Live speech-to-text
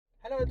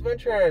Hello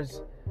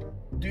adventurers!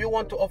 Do you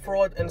want to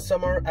off-road in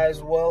summer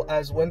as well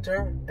as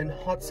winter in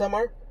hot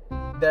summer?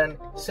 Then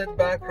sit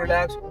back,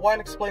 relax while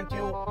I explain to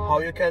you how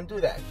you can do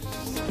that.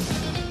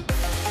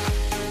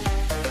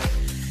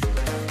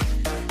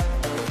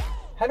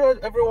 Hello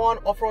everyone,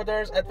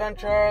 off-roaders,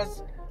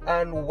 adventurers,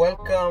 and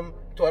welcome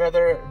to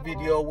another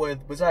video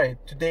with Bu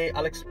Zayed. Today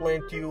I'll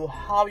explain to you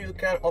how you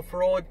can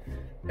off-road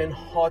in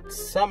hot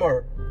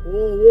summer.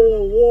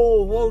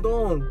 Whoa, hold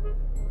on.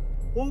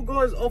 Who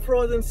goes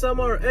off-road in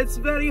summer? It's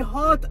very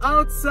hot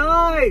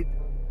outside.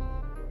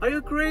 Are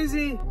you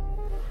crazy?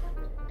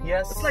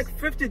 Yes. It's like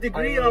 50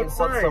 degrees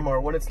outside. Hot summer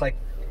when it's like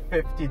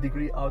 50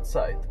 degrees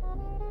outside.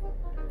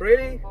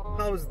 Really?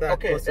 How is that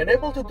possible?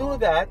 Unable to do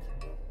that,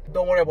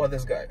 don't worry about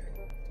this guy.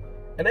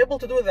 Unable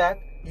to do that,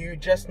 you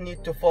just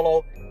need to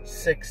follow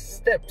 6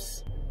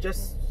 steps.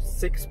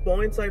 Just 6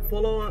 points I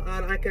follow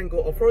and I can go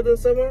off-road in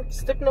summer.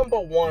 Step number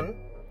 1,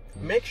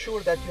 make sure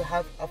that you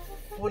have a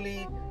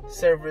fully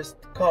serviced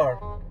car.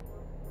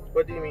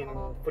 What do you mean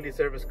fully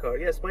serviced car?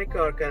 Yes, my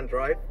car can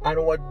drive.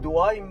 And what do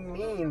I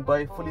mean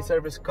by fully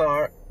serviced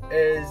car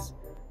is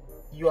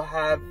you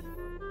have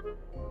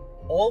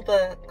all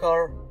the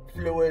car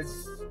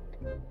fluids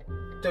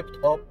tipped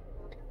up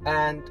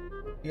and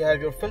you have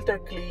your filter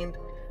cleaned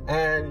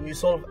and you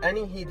solve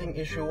any heating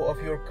issue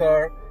of your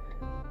car,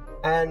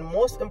 and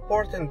most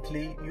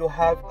importantly you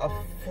have a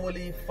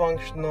fully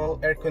functional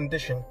air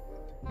condition.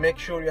 Make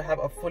sure you have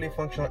a fully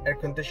functional air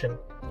condition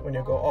when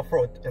you go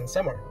off-road in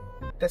summer.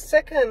 The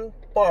second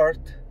part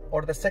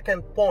or the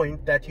second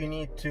point that you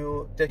need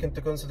to take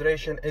into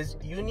consideration is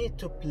you need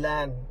to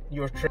plan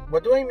your trip.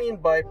 What do I mean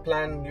by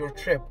plan your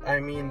trip? I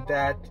mean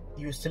that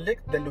you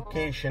select the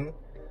location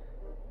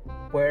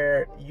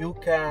where you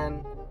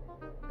can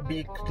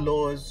be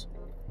close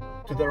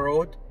to the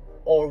road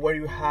or where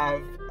you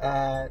have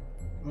a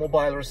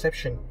mobile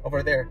reception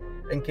over there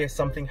in case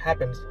something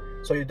happens,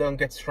 so you don't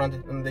get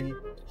stranded in the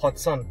hot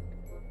sun.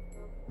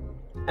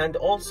 And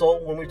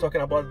also when we're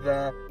talking about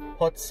the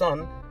hot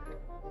sun,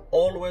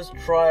 always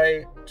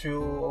try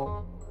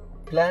to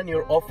plan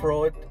your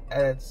off-road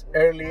as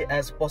early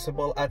as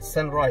possible at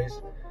sunrise.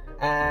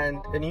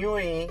 And in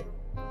UAE,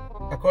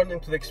 according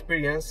to the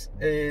experience,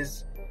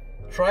 is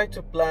try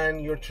to plan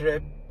your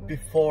trip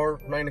before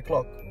 9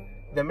 o'clock.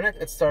 The minute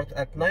it starts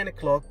at 9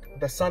 o'clock,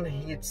 the sun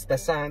heats the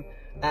sand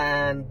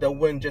and the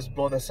wind just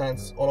blows the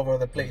sands all over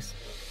the place.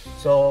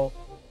 So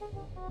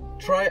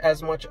try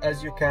as much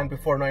as you can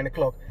before 9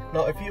 o'clock.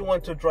 Now if you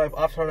want to drive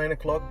after 9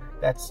 o'clock,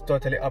 that's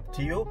totally up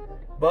to you,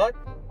 but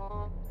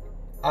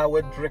I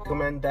would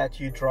recommend that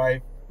you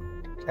drive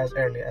as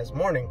early as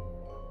morning.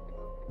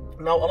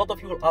 Now a lot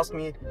of you will ask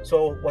me,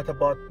 so what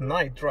about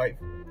night drive?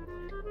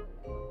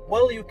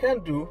 Well, you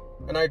can do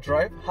a night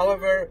drive,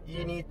 however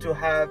you need to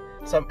have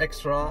some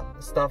extra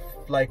stuff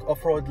like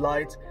off-road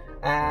lights,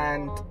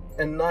 and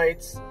in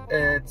nights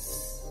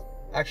it's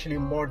actually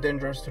more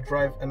dangerous to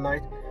drive at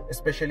night,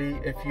 especially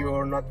if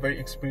you're not very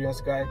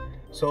experienced guy.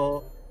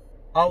 So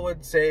I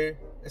would say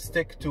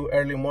stick to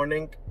early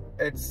morning.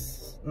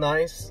 It's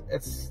nice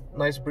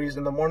breeze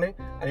in the morning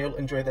and you'll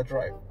enjoy the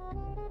drive.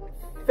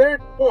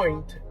 Third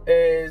point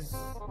is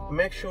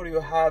make sure you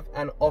have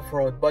an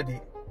off-road buddy.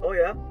 Oh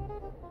yeah?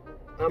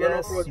 I'm an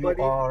off-road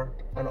buddy. You are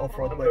an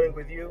off-road buddy. I'm going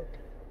with you.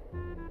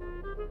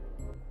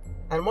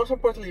 And most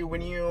importantly,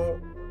 when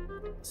you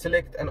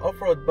select an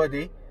off-road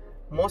buddy,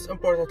 most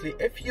importantly,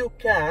 if you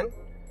can,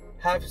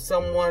 have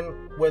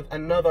someone with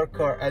another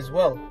car as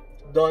well.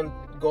 Don't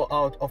go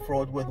out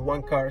off-road with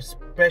one car,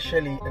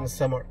 especially in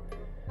summer.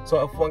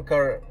 So if one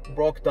car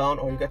broke down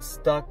or you get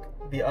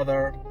stuck, the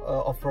other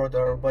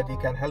off-roader buddy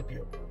can help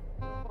you.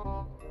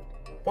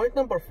 Point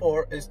number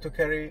 4 is to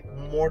carry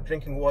more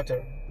drinking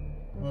water.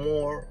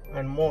 More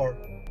and more.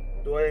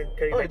 Do I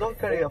carry I don't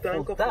carry a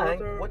full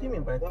tank. What do you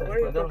mean by tank?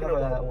 I don't have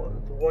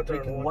a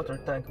drinking water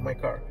tank in my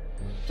car.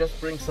 Just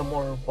bring some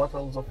more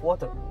bottles of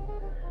water.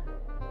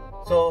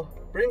 So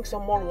bring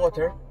some more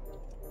water.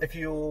 If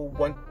you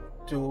want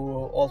to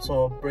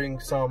also bring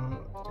some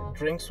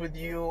drinks with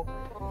you,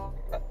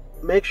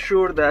 make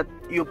sure that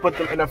you put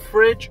them in a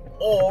fridge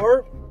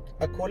or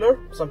a cooler,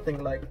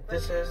 something like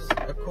this is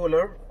a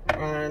cooler,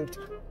 and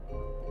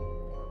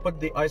put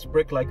the ice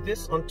brick like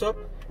this on top,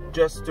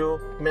 just to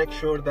make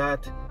sure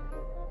that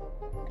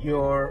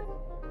your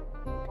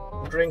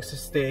drinks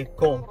stay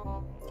cold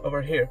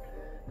over here.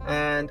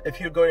 And if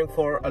you're going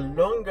for a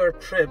longer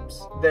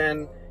trips,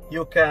 then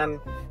you can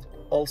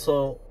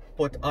also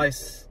put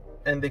ice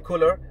in the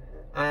cooler,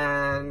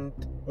 and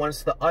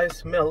once the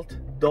ice melt,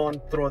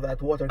 don't throw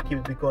that water, keep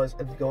it, because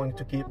it's going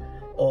to keep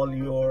all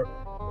your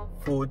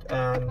food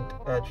and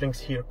drinks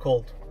here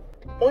cold.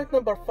 Point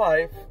number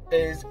 5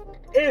 is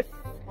if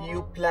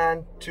you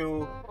plan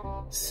to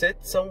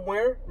sit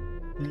somewhere,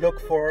 look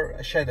for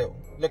a shadow.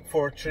 Look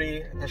for a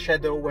tree, a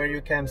shadow where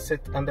you can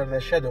sit under the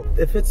shadow.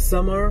 If it's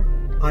summer,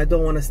 I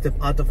don't want to step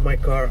out of my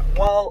car.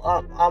 Well,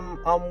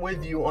 I'm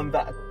with you on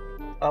that.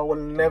 I will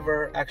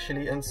never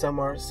actually in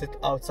summer sit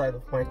outside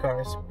of my car,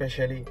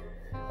 especially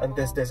in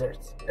this desert.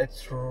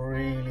 It's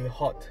really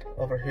hot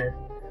over here.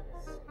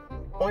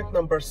 point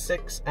number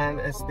 6, and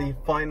it's the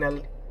final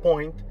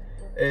point,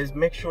 is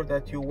make sure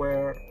that you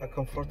wear a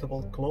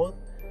comfortable cloth,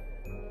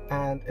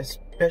 and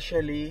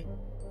especially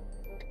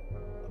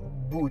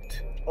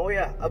boot. Oh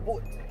yeah, a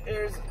boot.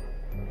 Here's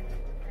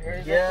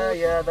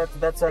yeah,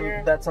 that's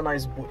a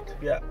nice boot.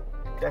 Yeah,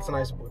 that's a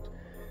nice boot.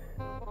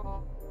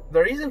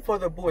 The reason for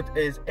the boot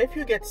is if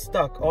you get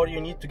stuck or you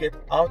need to get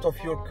out of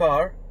your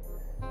car,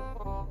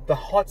 the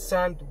hot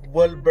sand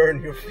will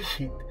burn your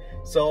feet.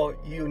 So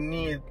you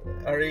need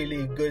a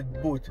really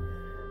good boot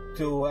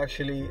to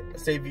actually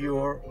save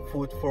your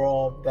foot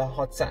from the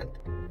hot sand.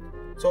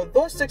 So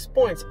those 6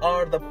 points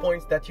are the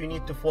points that you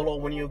need to follow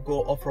when you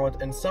go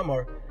off-road in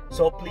summer.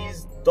 So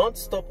please don't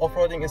stop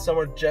off-roading in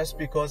summer just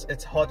because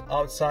it's hot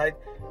outside.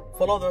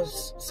 Follow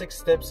those 6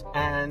 steps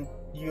and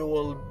you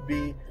will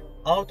be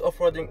out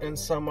off-roading in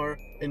summer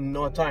in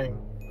no time.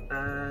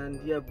 And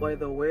yeah, by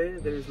the way,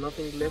 there is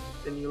nothing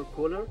left in your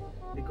cooler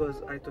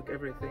because I took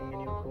everything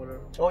in your cooler.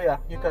 Oh yeah,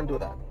 you can do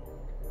that.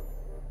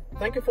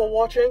 Thank you for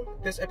watching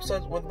this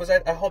episode with Bu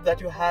Zayed. I hope that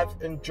you have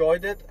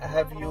enjoyed it.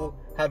 You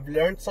have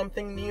learned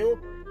something new,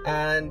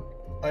 and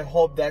I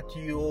hope that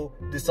you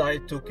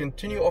decide to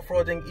continue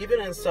off-roading even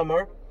in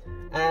summer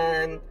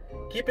and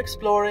keep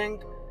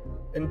exploring.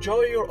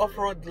 Enjoy your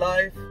off-road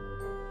life.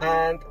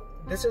 And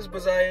this is Bu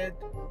Zayed.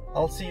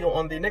 I'll see you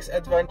on the next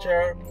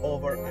adventure.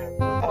 Over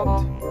and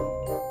out.